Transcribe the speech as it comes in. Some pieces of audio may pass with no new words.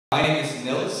My name is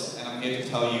Nils, and I'm here to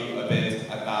tell you a bit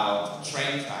about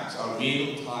TrainTracks, our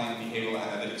real-time behavioral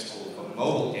analytics tool for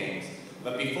mobile games.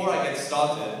 But before I get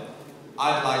started,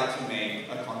 I'd like to make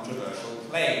a controversial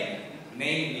claim.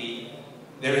 Namely,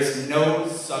 there is no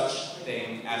such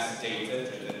thing as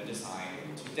data-driven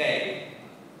design today.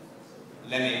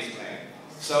 Let me explain.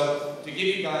 So, to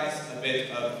give you guys a bit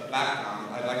of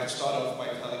background, I'd like to start off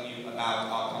by telling you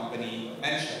about our company,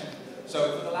 Mention.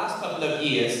 So, for the last couple of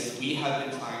years, we have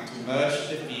been trying to merge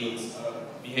the fields of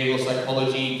behavioral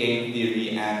psychology, game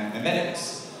theory, and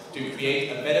memetics to create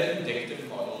a better predictive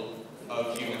model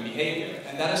of human behavior.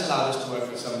 And that has allowed us to work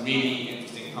with some really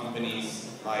interesting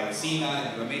companies like Sina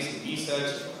and do amazing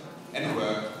research and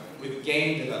work with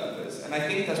game developers. And I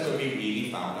think that's where we really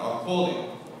found our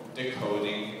calling,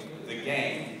 decoding the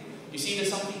game. You see,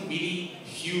 there's something really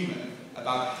human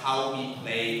about how we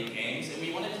play games, and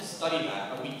we wanted to study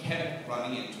that, but we kept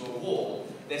running into a wall.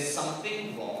 There's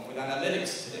something wrong with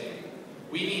analytics today.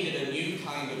 We needed a new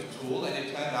kind of tool, and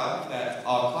it turned out that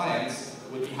our clients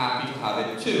would be happy to have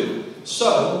it too.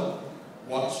 So,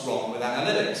 what's wrong with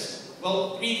analytics?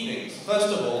 Well, three things.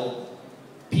 First of all,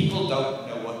 people don't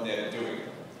know what they're doing.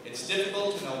 It's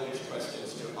difficult to know which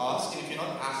questions to ask, and if you're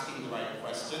not asking the right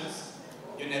questions,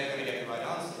 you're never going to get the right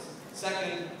answers.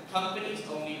 Second, companies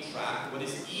only track what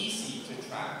is easy to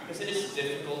track because it is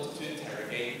difficult to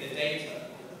interrogate the data.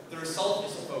 The result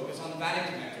is a focus on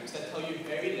vanity metrics that tell you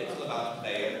very little about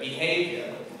player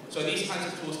behavior. So these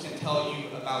kinds of tools can tell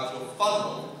you about your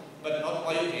funnel, but not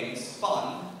why your game is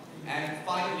fun. And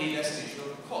finally, there's an issue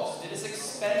of cost. It is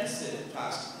expensive to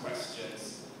ask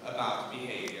questions about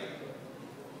behavior.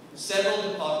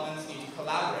 Several departments need to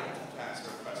collaborate to answer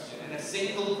a question, and a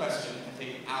single question can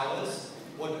take hours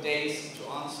or days to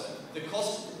answer. The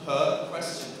cost per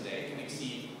question today can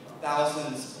exceed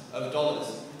thousands of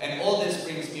dollars. And all this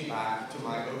brings me back to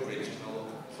my original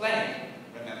claim.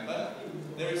 Remember,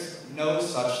 there is no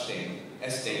such thing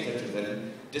as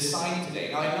data-driven design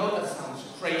today. Now, I know that sounds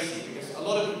crazy because a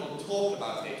lot of people talk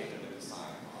about data-driven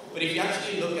design. But if you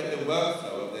actually look at the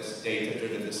workflow of this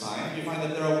data-driven design, you find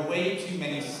that there are way too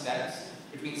many steps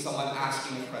between someone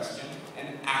asking a question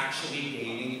and actually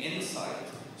gaining insight.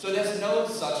 So there's no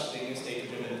such thing as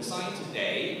data-driven design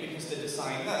today because the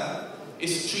designer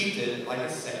is treated like a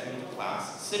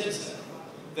second-class citizen.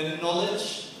 The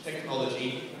knowledge,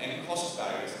 technology, and cost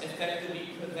barriers effectively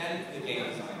prevent the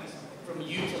game designers from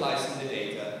utilizing the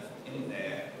data in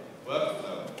their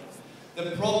workflow.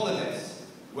 The problem is,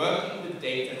 working with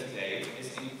data today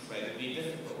is incredibly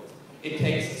difficult. It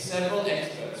takes several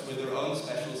experts with their own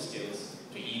special skills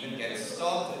to even get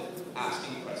started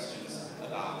asking questions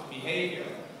about behavior.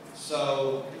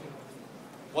 So,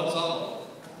 what's our goal?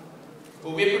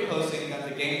 Well, we're proposing that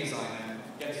the game designer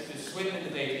gets to swim in the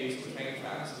data used for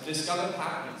TrainTracks, discover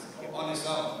patterns on his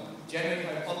own, generate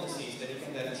hypotheses that he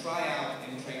can then try out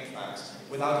in TrainTracks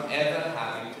without ever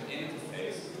having to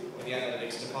interface with the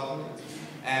analytics department.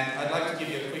 And I'd like to give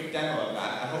you a quick demo of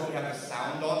that. I hope we have the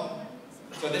sound on.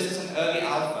 So this is an early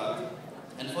alpha,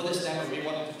 and for this demo we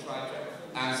wanted to try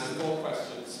to answer 4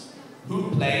 questions.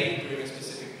 Who played during a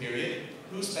specific period?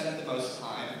 Who spent the most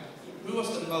time? Who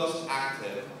was the most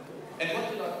active? And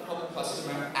what did our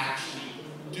customer actually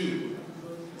do?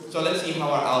 So let's see how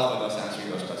our alpha does answering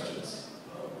those questions.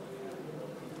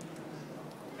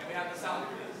 Can we have the sound,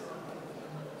 please?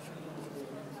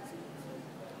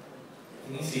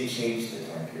 You can easily change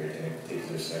the time period in a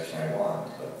particular section I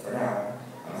want, but for now,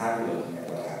 I'm happy looking at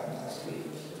what happened last week.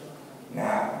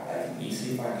 Now, I can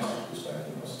easily find out who spent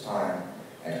the most time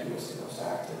and who was the most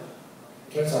active.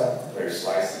 Turns out the player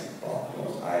slicing bought the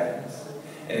most items,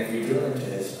 and if we drill into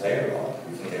his player log,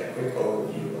 we can get a quick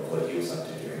overview of what he was up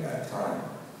to during that time.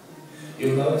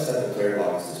 You'll notice that the player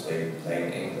log is displayed in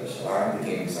plain English, allowing the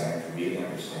game designer to really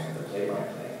understand the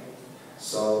play-by-play.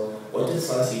 So, what did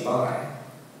Slicey buy?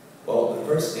 Well, the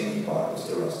first thing he bought was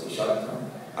the rusty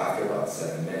shotgun, after about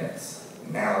 7 minutes.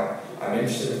 Now, I'm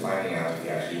interested in finding out if he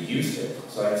actually used it,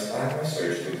 so I expand my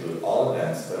search to include all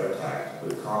events that are tagged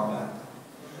with combat.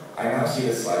 I now see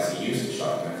that Slicey used the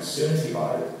shotgun as soon as he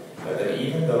bought it, but then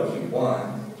even though he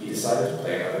won, he decided to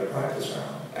play another practice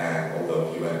round, and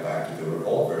although he went back to the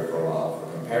revolver for a while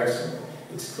for comparison,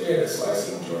 it's clear that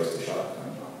Slicey enjoys the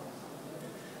shotgun.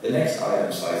 The next item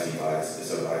Slicey buys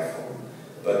is a rifle,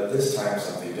 but this time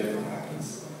something different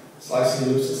happens. Slicey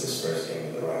loses his first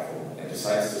game with a rifle, and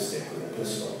decides to stick with a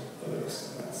pistol for the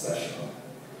rest of that session.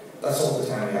 That's all the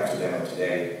time we have to demo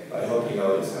today, but I hope you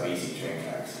notice how easy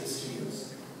TrainTracks is to use.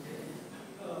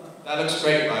 That looks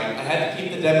great, Ryan. I had to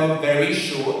keep the demo very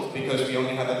short because we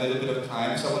only have a little bit of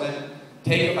time, so I want to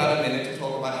take about a minute to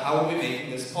talk about how we're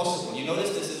making this possible. You notice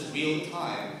this is real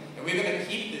time, and we're going to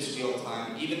keep this real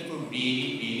time, even for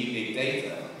really, really big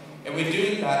data. And we're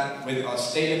doing that with our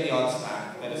state-of-the-art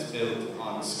stack that is built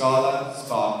on Scala,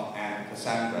 Spark, and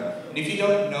Cassandra. And if you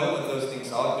don't know what those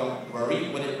things are, don't worry.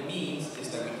 What it means is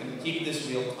that we can keep this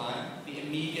real time. The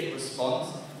immediate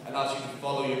response allows you to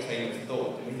follow your train of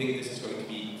thought. And we think this is going to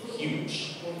be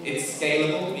huge. It's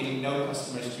scalable, meaning no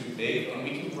customer is too big, and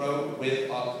we can grow with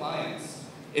our clients.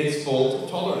 It's fault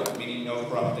tolerant, meaning no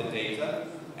corrupted data,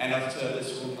 and our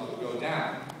service will not go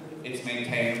down. It's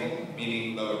maintainable,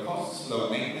 meaning lower costs, lower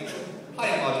maintenance,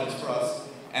 higher margins for us,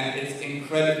 and it's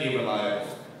incredibly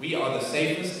reliable. We are the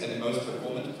safest and most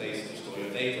performant place to store your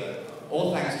data,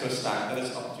 all thanks to a stack that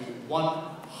is up to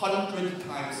 100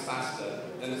 times faster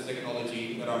than the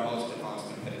technology that our most advanced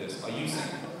competitors are using.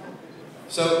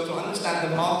 So to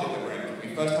understand the market that we're in,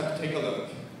 we first have to take a look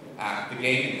at the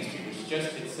game industry, which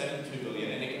just hit 72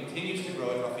 billion, and it continues to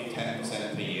grow at roughly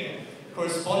 10% per year.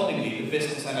 Correspondingly, the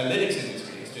business analytics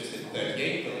industry has just hit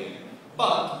 38 billion,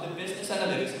 but the business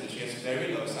analytics industry has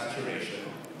very low saturation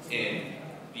in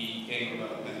the game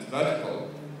development vertical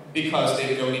because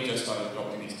they've only just started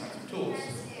adopting these kinds of tools.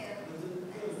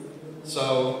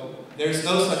 So there's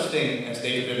no such thing as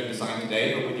data-driven design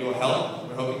today, but with your help,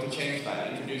 we're hoping to change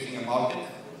that, introducing a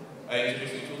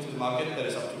tool to the market that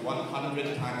is up to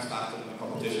 100 times faster than the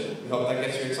competition. We hope that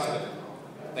gets you excited.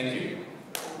 Thank you.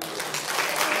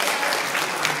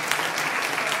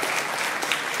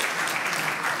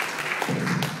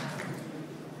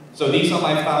 So these are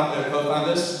my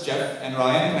co-founders, Jeff and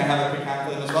Ryan. Can I have a quick hand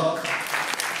for them as well?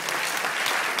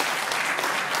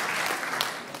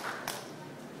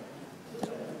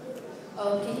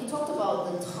 Can you talk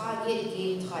about the target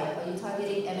game type? Are you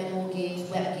targeting MMO games,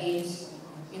 web games,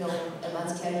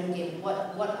 advanced casual games?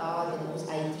 What are the most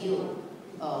ideal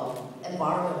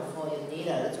environment for your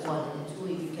data? That's one. And two,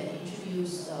 if you can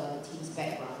introduce the team's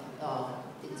background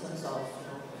in terms of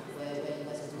where you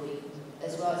guys are doing,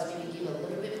 as well as maybe give a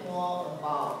little bit more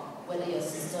about whether your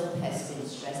system has been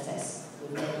stress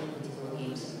tested with any particular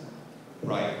games.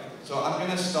 Right. So I'm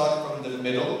going to start from the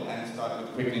middle and start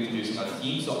with quickly introducing our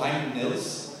team. So I'm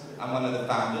Nils. I'm one of the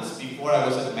founders. Before I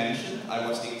was at Mention, I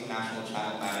was the international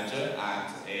channel manager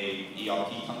at a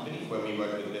ERP company where we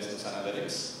work with business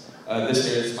analytics. This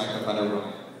here is my co-founder,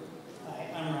 Ryan. Hi,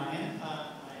 I'm Ryan. I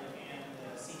am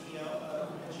the CTO of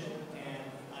Mention, and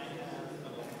I have a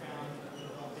background in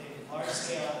developing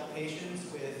large-scale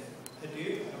applications with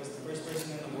Hadoop. I was the first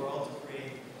person in the world to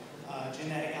create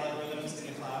genetic algorithms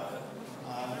in the cloud.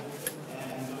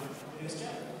 And here's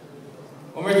Jeff.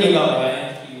 One more thing about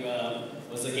Ryan, he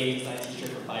was a game design teacher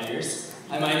for 5 years.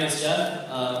 Hi, my name is Jeff.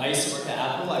 I used to work at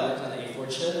Apple. I worked on the A4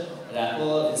 chip at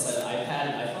Apple instead of iPad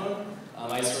and iPhone.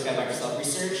 I used to work at Microsoft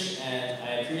Research,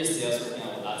 and previously I was working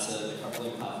on Latsa, the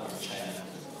carpooling platform in China.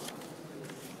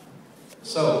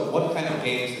 So, what kind of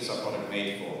games is our product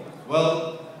made for?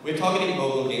 Well, we're targeting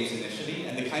mobile games initially,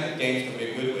 and the kind of games that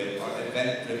we're good with are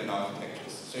event-driven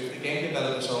architectures. So if the game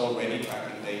developers are already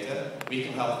tracking data, we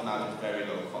can help them out at very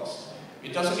low cost.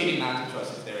 It doesn't really matter to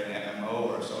us if they're an MMO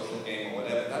or a social game or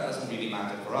whatever. That doesn't really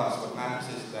matter for us. What matters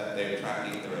is that they're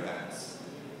tracking their events.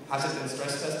 Has it been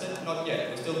stress tested? Not yet.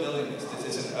 We're still building this.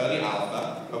 This is an early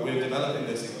alpha, but we're developing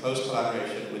this in close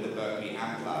collaboration with the Berkeley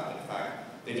Amp Lab. In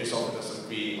fact, they just offered us some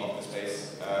free office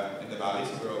space in the valley,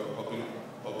 so we're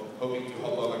hoping to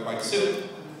hop over quite soon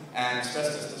and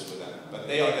stress test this with them. But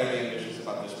they are very ambitious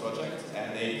about this project,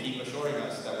 and they keep assuring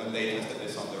us that when they tested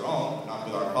this on their own, not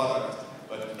with our product,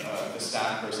 but the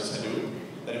stack versus Hadoop,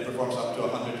 that it performs up to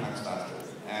 100 times faster.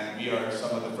 And we are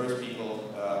some of the first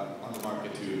people on the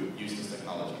market to use this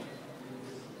technology.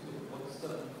 What's the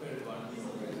unfair advantage?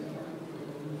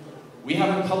 We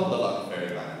have a couple of unfair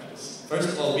advantages. First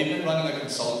of all, we've been running a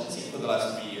consultancy for the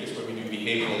last 3 years where we do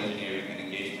behavioral engineering and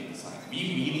engagement design. We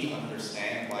really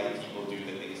understand why people do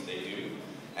the things they do,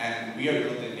 and we are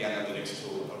building the analytics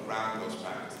tool around those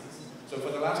practices. So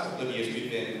for the last couple of years,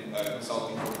 we've been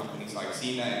consulting for companies like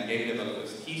Sina and game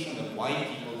developers, teaching them why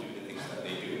people do the things that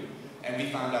they do. And we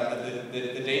found out that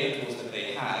the data tools that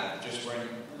they had just weren't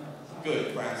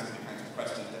good for answering the kinds of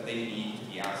questions that they need to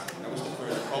be asking. That was the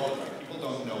first problem, right? People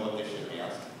don't know what they should be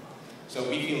asking. So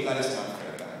we feel that is an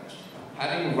unfair advantage.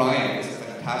 Having Ryan is a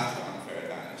fantastic unfair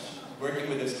advantage. Working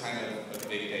with this kind of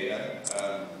big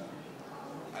data,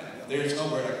 there's no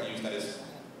word I can use that is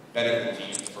better than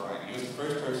genius for Ryan. He was the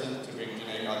first person to bring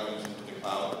genetic algorithms into the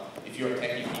cloud. If you're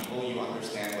techie people, you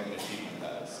understand what an achievement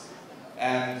does.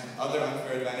 And other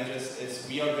unfair advantages is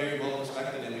we are very well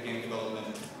respected in the game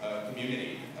development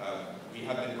community. We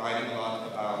have been writing a lot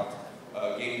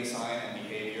about game design and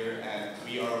behavior, and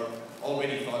we are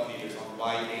already thought leaders on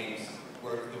why games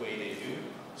work the way they do.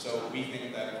 So we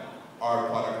think that our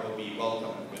product will be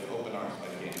welcomed with open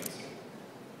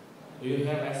Do you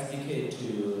have SDK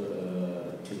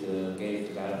to the game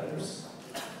developers?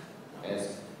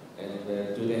 And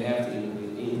do they have to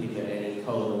implement any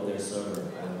code on their server?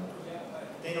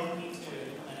 They don't need to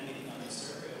implement anything on the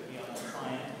server. It would be on the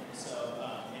client. So,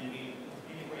 and we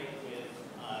integrate with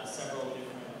several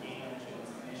different game engines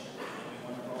initially, and we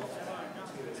want to roll that out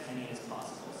to as many as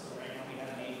possible. So right now we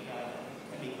have an API that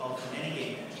can be called from any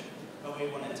game engine, but we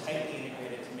want to tightly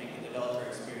integrate it to make the developer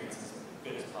experience as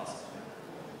good as possible.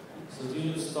 So do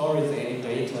you store any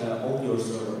data on your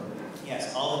server?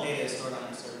 Yes, all the data is stored on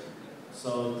our server.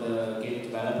 So the game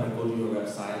developer go to your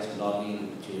website to log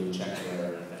in to check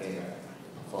their game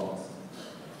performance.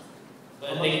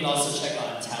 But they can also check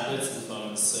on tablets and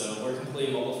phones, so we're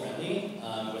completely mobile friendly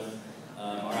with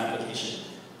our application.